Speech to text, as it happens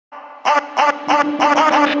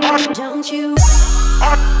Don't you?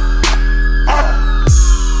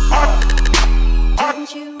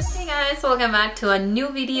 Hey guys, welcome back to a new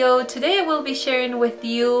video. Today I will be sharing with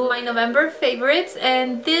you my November favorites,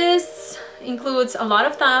 and this includes a lot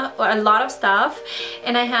of stuff,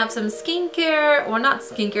 and I have some skincare, or not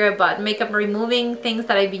skincare, but makeup removing things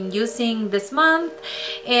that I've been using this month,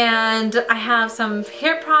 and I have some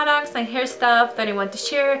hair products and hair stuff that I want to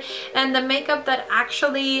share, and the makeup that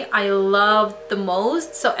actually I love the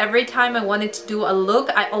most. So every time I wanted to do a look,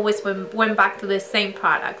 I always went back to the same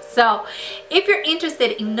product. So if you're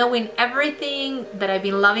interested in knowing everything that I've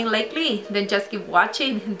been loving lately, then just keep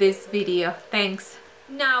watching this video. Thanks.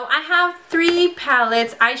 Now I have 3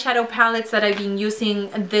 palettes, eyeshadow palettes, that I've been using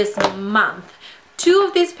this month. 2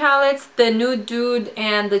 of these palettes, the Nude Dude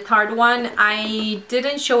and the Tarte one, I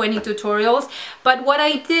didn't show any tutorials, but what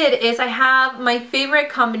I did is I have my favorite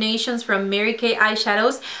combinations from Mary Kay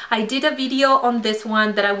eyeshadows. I did a video on this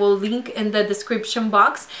one that I will link in the description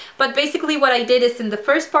box, but basically what I did is in the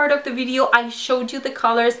first part of the video I showed you the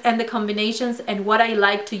colors and the combinations and what I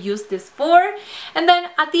like to use this for, and then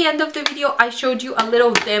at the end of the video I showed you a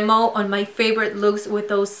little demo on my favorite looks with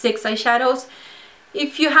those 6 eyeshadows.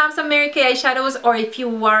 If you have some Mary Kay eyeshadows, or if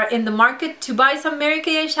you are in the market to buy some Mary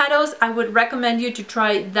Kay eyeshadows, I would recommend you to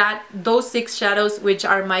try those 6 shadows, which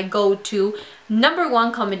are my go-to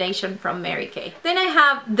 #1 combination from Mary Kay. Then I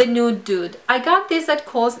have the Nude Dude. I got this at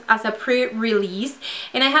Kohl's as a pre-release,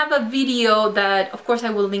 and I have a video that, of course,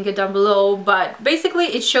 I will link it down below, but basically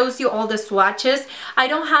it shows you all the swatches. I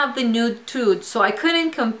don't have the Nude Dude, so I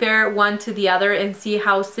couldn't compare one to the other and see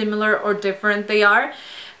how similar or different they are.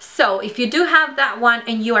 So if you do have that one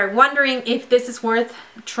and you are wondering if this is worth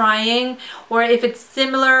trying or if it's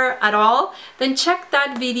similar at all, then check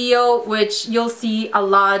that video, which you'll see a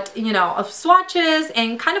lot, you know, of swatches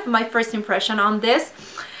and kind of my first impression on this.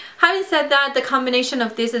 Having said that, the combination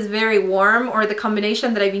of this is very warm, or the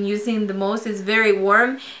combination that I've been using the most is very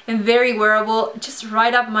warm and very wearable, just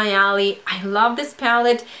right up my alley. I love this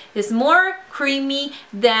palette. It's more creamy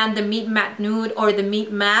than the Meet Matte Nude or the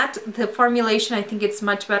Meet Matte. The formulation, I think it's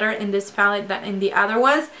much better in this palette than in the other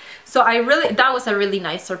ones. So that was a really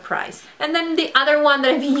nice surprise. And then the other one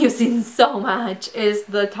that I've been using so much is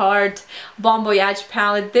the Tarte Bon Voyage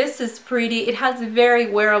palette. This is pretty. It has very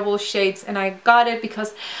wearable shades, and I got it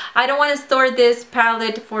because I don't want to store this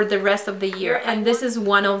palette for the rest of the year, and this is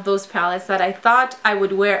one of those palettes that I thought I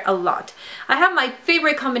would wear a lot. I have my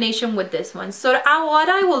favorite combination with this one. So what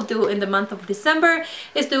I will do in the month of December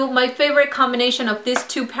is do my favorite combination of these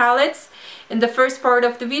 2 palettes in the first part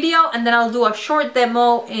of the video, and then I'll do a short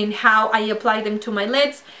demo in how I apply them to my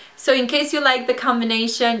lids. So in case you like the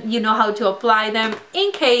combination, you know how to apply them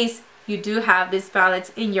in case you do have these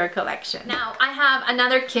palettes in your collection. Now I have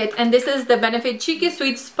another kit, and this is the Benefit Cheeky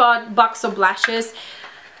Sweet Spot box of blushes.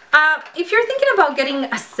 If you're thinking about getting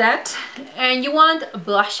a set and you want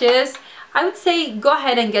blushes, I would say go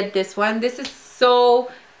ahead and get this one. This is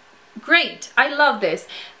so great. I love this.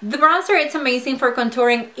 The bronzer, it's amazing for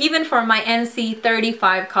contouring, even for my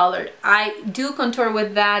NC35 color. I do contour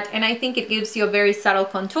with that, and I think it gives you a very subtle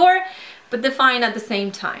contour but defined at the same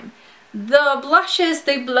time. The blushes,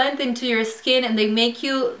 they blend into your skin and they make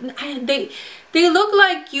you, they look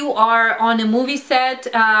like you are on a movie set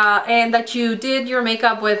and that you did your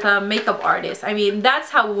makeup with a makeup artist. I mean, that's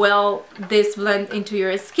how well this blends into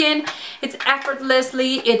your skin. It's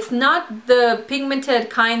effortlessly. It's not the pigmented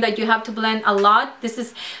kind that you have to blend a lot. This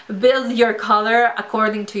is build your color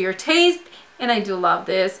according to your taste, and I do love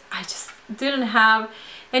this. I just didn't have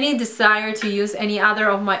any desire to use any other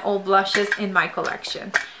of my old blushes in my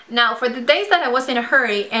collection. Now, for the days that I was in a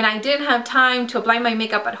hurry and I didn't have time to apply my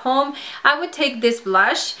makeup at home, I would take this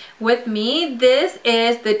blush with me. This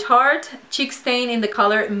is the Tarte Cheek Stain in the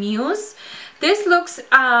color Muse. This looks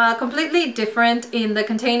completely different in the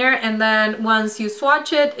container, and then once you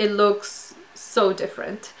swatch it, it looks so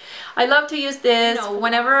different. I love to use this, you know,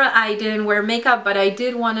 whenever I didn't wear makeup but I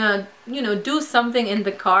did want to, you know, do something in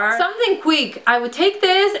the car, something quick. I would take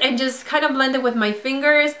this and just kind of blend it with my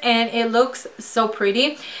fingers, and it looks so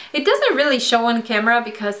pretty. It doesn't really show on camera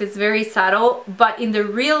because it's very subtle, but in the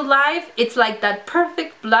real life it's like that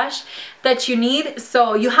perfect blush that you need.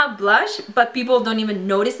 So you have blush but people don't even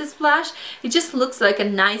notice this blush. It just looks like a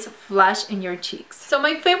nice flush in your cheeks. So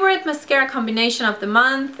my favorite mascara combination of the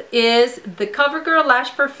month is the CoverGirl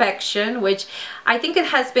Lash Perfection, which I think it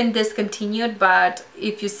has been discontinued, but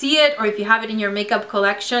if you see it or if you have it in your makeup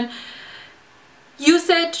collection, use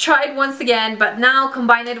it, try it once again, but now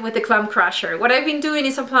combine it with the Clump Crusher. What I've been doing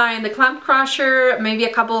is applying the Clump Crusher, maybe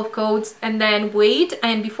a couple of coats, and then wait,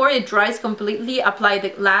 and before it dries completely, apply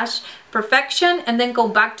the Lash Perfection and then go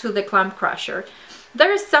back to the Clump Crusher.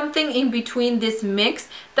 There is something in between this mix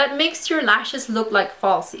that makes your lashes look like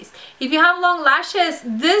falsies. If you have long lashes,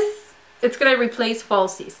 it's gonna replace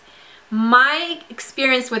falsies. My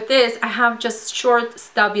experience with this, I have just short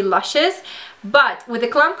stubby lashes, but with the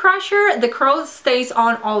Clump Crusher, the curl stays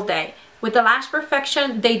on all day. With the Lash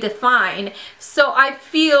Perfection, they define, so I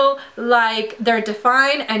feel like they're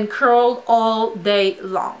defined and curled all day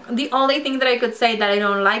long. The only thing that I could say that I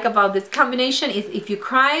don't like about this combination is if you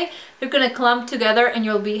cry, they're gonna clump together and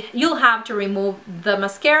you'll have to remove the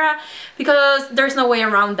mascara, because there's no way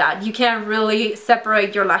around that. You can't really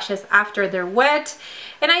separate your lashes after they're wet.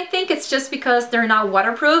 And I think it's just because they're not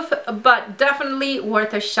waterproof, but definitely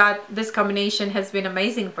worth a shot. This combination has been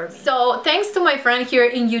amazing for me. So thanks to my friend here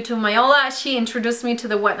in YouTube, Mayola, she introduced me to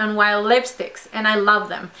the Wet n Wild lipsticks, and I love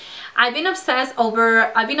them. I've been obsessing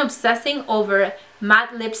over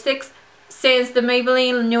matte lipsticks since the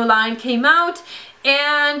Maybelline new line came out,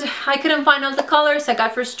 and I couldn't find all the colors. I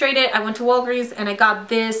got frustrated. I went to Walgreens and I got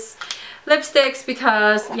these lipsticks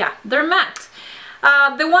because, yeah, they're matte.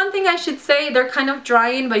 The one thing I should say, they're kind of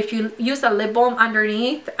drying, but if you use a lip balm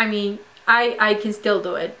underneath, I mean, I can still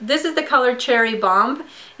do it. This is the color Cherry Bomb.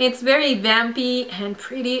 It's very vampy and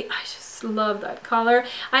pretty. I just love that color.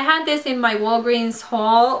 I had this in my Walgreens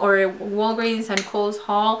haul, or Walgreens and Kohl's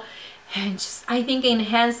haul, and just, I think it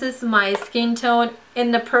enhances my skin tone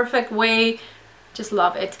in the perfect way. Just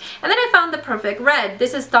love it. And then I found the perfect red.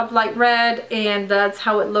 This is Stoplight Red, and that's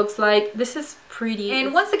how it looks like. This is pretty.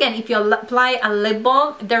 And once again, if you apply a lip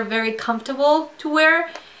balm, they're very comfortable to wear,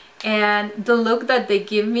 and the look that they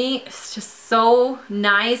give me is just so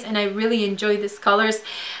nice, and I really enjoy these colors.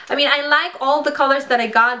 I mean, I like all the colors that I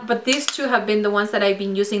got, but these two have been the ones that I've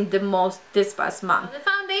been using the most this past month. The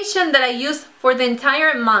foundation that I used for the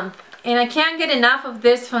entire month, and I can't get enough of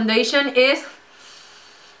this foundation, is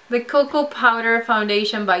the Cocoa Powder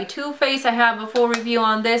Foundation by Too Faced. I have a full review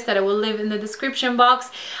on this that I will leave in the description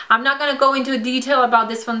box. I'm not gonna go into detail about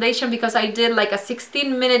this foundation because I did like a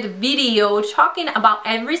 16-minute video talking about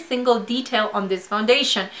every single detail on this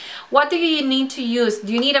foundation. What do you need to use?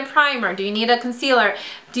 Do you need a primer? Do you need a concealer?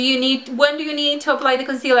 When do you need to apply the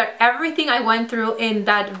concealer? Everything I went through in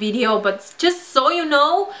that video, but just so you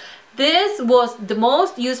know, this was the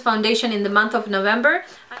most used foundation in the month of November.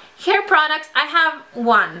 Hair products, I have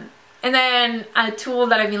one, and then a tool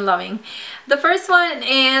that I've been loving. The first one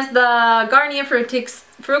is the Garnier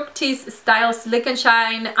Fructis Style Slick and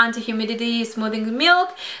Shine Anti-Humidity Smoothing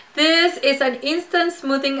Milk. This is an instant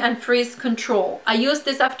smoothing and frizz control. I use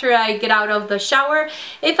this after I get out of the shower.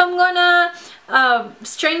 If I'm gonna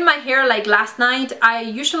straighten my hair like last night, I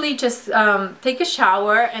usually just take a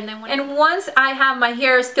shower, and once I have my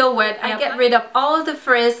hair still wet, I get rid of all of the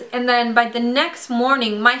frizz, and then by the next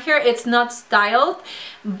morning my hair, it's not styled,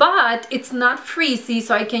 but it's not frizzy,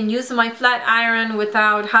 so I can use my flat iron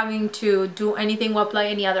without having to do anything or apply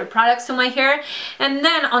any other products to my hair. And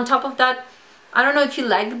then on top of that, I don't know if you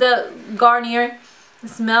like the Garnier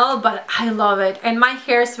smell, but I love it, and my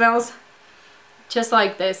hair smells just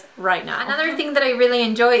like this right now. Another thing that I really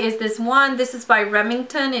enjoy is this one. This is by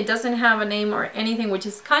Remington. It doesn't have a name or anything, which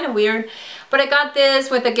is kind of weird, but I got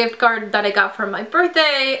this with a gift card that I got for my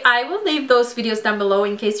birthday. I will leave those videos down below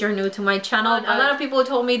in case you're new to my channel. A lot of people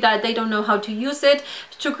told me that they don't know how to use it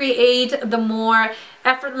to create the more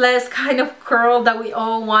effortless kind of curl that we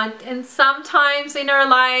all want and sometimes in our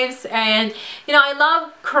lives. And you know, I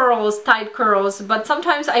love curls, tight curls, but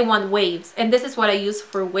sometimes I want waves, and this is what I use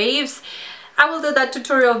for waves. I will do that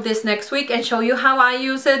tutorial of this next week and show you how I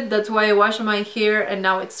use it. That's why I wash my hair and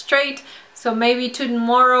now it's straight. So maybe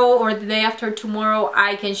tomorrow or the day after tomorrow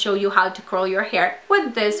I can show you how to curl your hair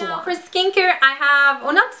with this one. For skincare, I have,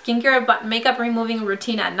 well, not skincare, but makeup removing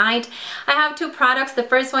routine at night. I have two products. The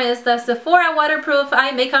first one is the Sephora Waterproof Eye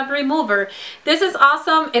Makeup Remover. This is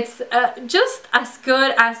awesome. It's just as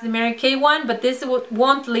good as the Mary Kay one, but this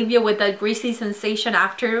won't leave you with that greasy sensation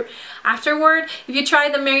afterward. If you try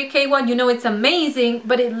the Mary Kay one, you know it's amazing,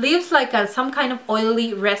 but it leaves like some kind of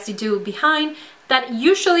oily residue behind that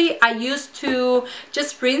usually I used to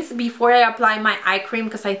just rinse before I apply my eye cream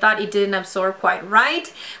because I thought it didn't absorb quite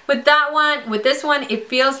right. With this one, it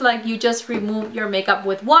feels like you just remove your makeup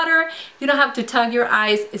with water. You don't have to tug your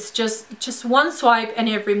eyes. It's just one swipe and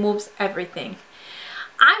it removes everything.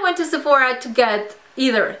 I went to Sephora to get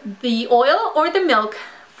either the oil or the milk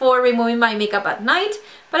for removing my makeup at night,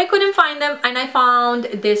 but I couldn't find them, and I found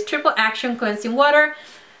this triple action cleansing water.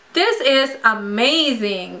 This is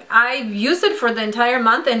amazing. I've used it for the entire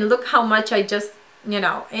month and look how much I just, you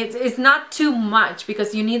know, it's not too much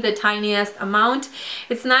because you need the tiniest amount.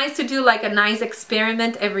 It's nice to do like a nice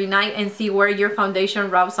experiment every night and see where your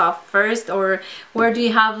foundation rubs off first, or where do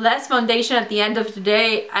you have less foundation at the end of the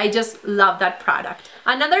day. I just love that product.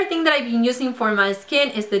 Another thing that I've been using for my skin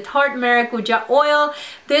is the Tarte Maracuja oil.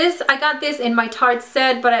 I got this in my Tarte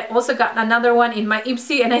set, but I also got another one in my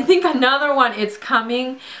e.l.f, and I think another one is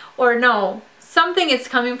coming, or no, something is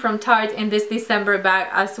coming from Tarte in this December bag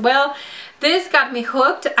as well. This got me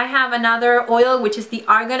hooked. I have another oil, which is the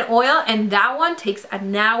argan oil, and that one takes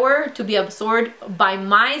an hour to be absorbed by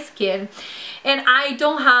my skin, and I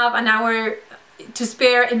don't have an hour to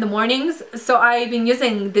spare in the mornings, so I've been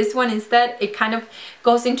using this one instead. It kind of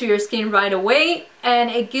goes into your skin right away and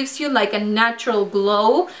it gives you like a natural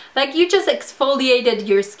glow, like you just exfoliated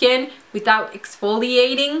your skin without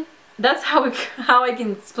exfoliating. That's how I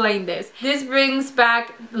can explain this. This brings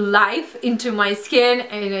back life into my skin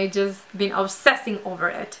and I just been obsessing over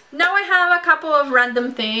it. Now I have a couple of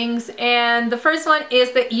random things, and the first one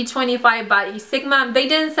is the E25 by Sigma. They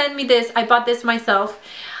didn't send me this, I bought this myself.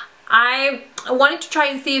 I wanted to try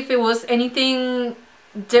and see if it was anything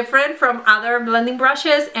different from other blending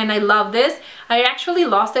brushes, and I love this. I actually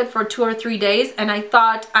lost it for 2 or 3 days and I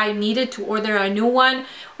thought I needed to order a new one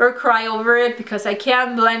or cry over it because I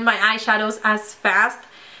can't blend my eyeshadows as fast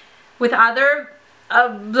with other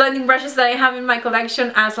blending brushes that I have in my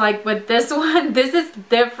collection as like with this one. This is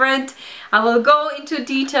different. I will go into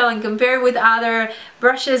detail and compare with other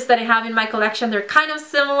brushes that I have in my collection. They're kind of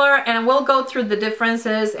similar, and we'll go through the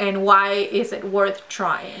differences and why is it worth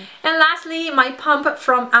trying. And lastly, my pump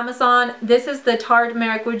from Amazon. This is the Tarte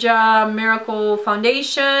Maracuja Miracle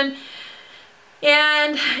Foundation.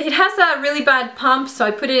 And it has a really bad pump, so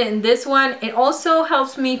I put it in this one. It also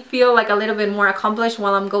helps me feel like a little bit more accomplished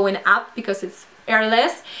while I'm going up because it's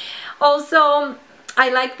airless. Also, I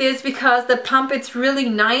like this because the pump, it's really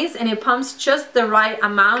nice and it pumps just the right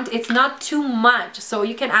amount. It's not too much, so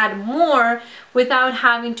you can add more without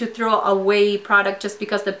having to throw away product just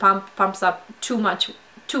because the pump pumps up too much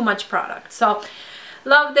product. So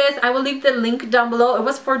love this. I will leave the link down below. It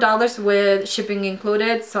was $4 with shipping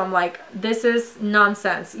included, so I'm like, this is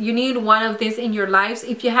nonsense. You need one of these in your lives.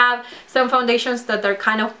 If you have some foundations that are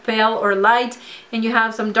kind of pale or light and you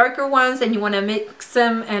have some darker ones and you want to mix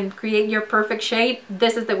them and create your perfect shade,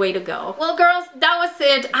 this is the way to go. Well girls, that was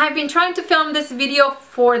it. I've been trying to film this video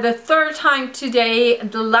for the 3rd time today.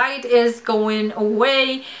 The light is going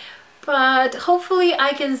away, but hopefully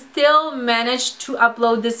I can still manage to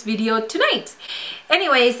upload this video tonight.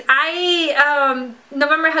 Anyways,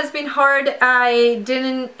 November has been hard. I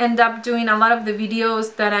didn't end up doing a lot of the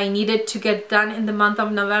videos that I needed to get done in the month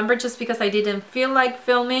of November just because I didn't feel like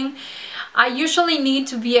filming. I usually need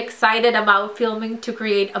to be excited about filming to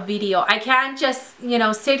create a video. I can't just, you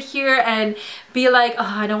know, sit here and be like,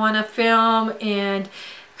 oh, I don't want to film and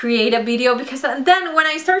create a video, because then when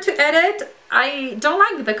I start to edit, I don't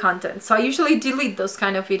like the content, so I usually delete those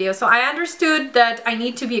kind of videos. So I understood that I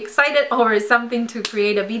need to be excited over something to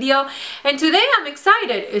create a video, and today I'm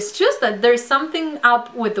excited. It's just that there's something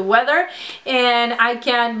up with the weather and I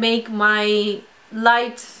can't make my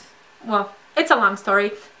light, well, it's a long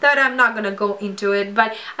story that I'm not gonna go into it,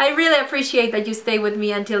 but I really appreciate that you stay with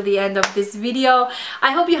me until the end of this video.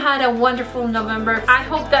 I hope you had a wonderful November. I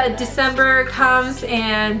hope that December comes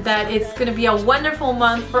and that it's gonna be a wonderful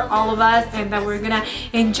month for all of us, and that we're gonna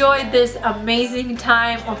enjoy this amazing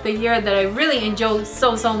time of the year that I really enjoy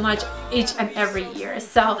so much each and every year.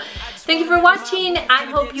 So thank you for watching. I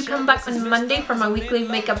hope you come back on Monday for my weekly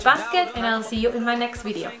makeup basket, and I'll see you in my next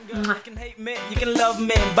video. Mwah. You can love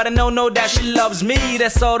me, but I know that she loves me.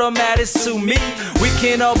 That's all that matters to me. We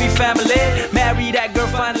can all be family. Marry that girl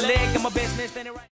finally. Got my business standing right.